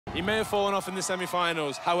He may have fallen off in the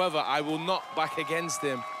semi-finals. However, I will not back against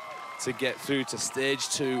him to get through to stage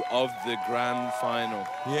 2 of the grand final.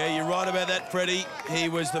 Yeah, you're right about that, Freddie. He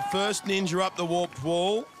was the first ninja up the warped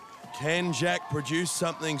wall. Can Jack produce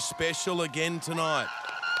something special again tonight?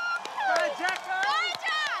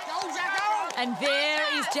 And there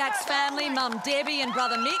is Jack's family, Mum Debbie and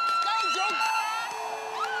brother Mick.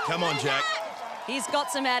 Come on, Jack. He's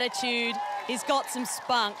got some attitude, he's got some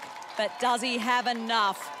spunk, but does he have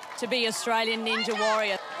enough to be Australian Ninja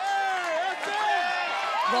Warrior?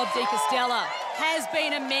 Rob De Castella has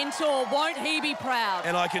been a mentor. Won't he be proud?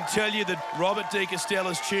 And I can tell you that Robert De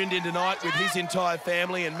Castella's tuned in tonight with his entire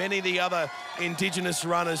family and many of the other Indigenous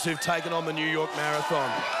runners who've taken on the New York Marathon.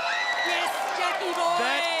 Yes, Jackie boy!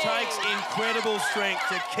 That takes incredible strength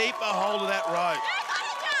to keep a hold of that rope.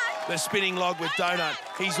 The spinning log with Donut.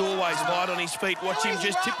 He's always light on his feet. Watch him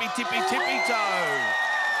just tippy-toe.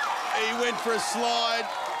 He went for a slide,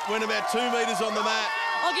 went about 2 metres on the mat.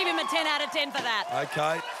 I'll give him a 10 out of 10 for that.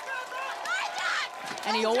 Okay.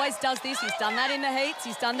 And he always does this. He's done that in the heats.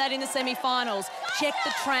 He's done that in the semi-finals. Check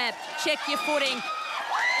the tramp. Check your footing.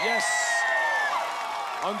 Yes.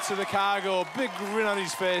 Onto the cargo. Big grin on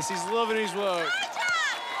his face. He's loving his work.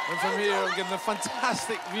 And from here, I'm getting a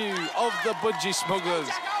fantastic view of the budgie smugglers.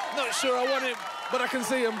 Not sure I want it, but I can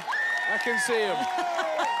see him. I can see him.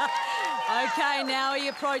 OK, now he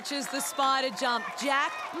approaches the spider jump.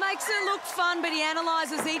 Jack makes it look fun, but he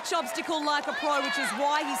analyses each obstacle like a pro, which is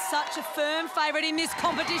why he's such a firm favourite in this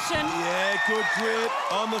competition. Yeah, good grip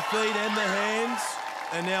on the feet and the hands,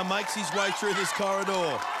 and now makes his way through this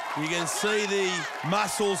corridor. You can see the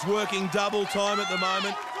muscles working double time at the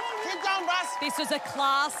moment. Keep going, Russ. This was a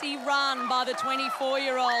classy run by the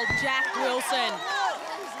 24-year-old Jack Wilson.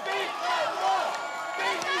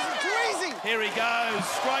 Too easy. Here he goes,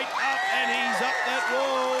 straight up, and he's up that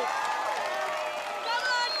wall.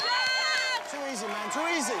 Too easy, man. Too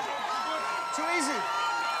easy. Too easy.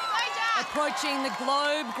 Approaching the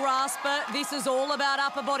globe grasper, this is all about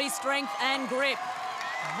upper body strength and grip.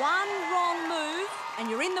 One wrong move and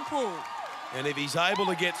you're in the pool. And if he's able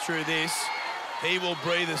to get through this, he will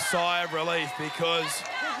breathe a sigh of relief because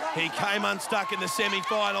he came unstuck in the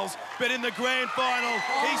semi-finals, but in the grand final,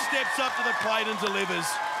 he steps up to the plate and delivers.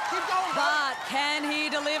 Keep going, But can he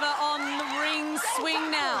deliver on the ring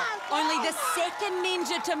swing now? Only the second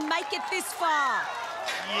ninja to make it this far.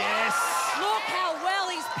 Yes. Look how well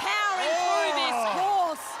he's powering through this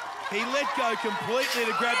course. He let go completely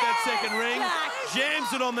to grab that second ring, Jack.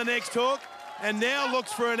 jams it on the next hook, and now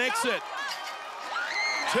looks for an exit.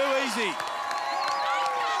 Too easy.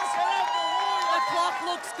 The clock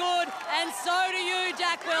looks good, and so do you,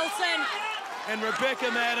 Jack Wilson. And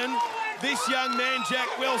Rebecca Madden, this young man, Jack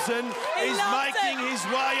Wilson, is loves making it. his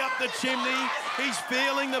way up the chimney. He's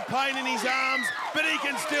feeling the pain in his arms, but he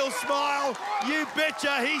can still smile. You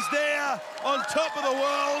betcha he's there on top of the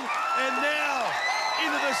world. And now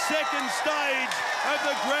into the second stage of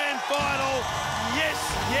the grand final. Yes,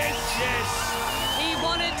 yes, yes. He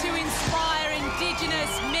wanted to inspire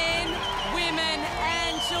Indigenous men, women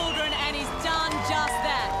and children, and he's done just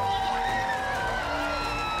that.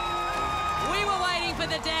 We were waiting for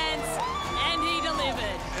the dance, and he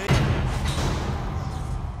delivered.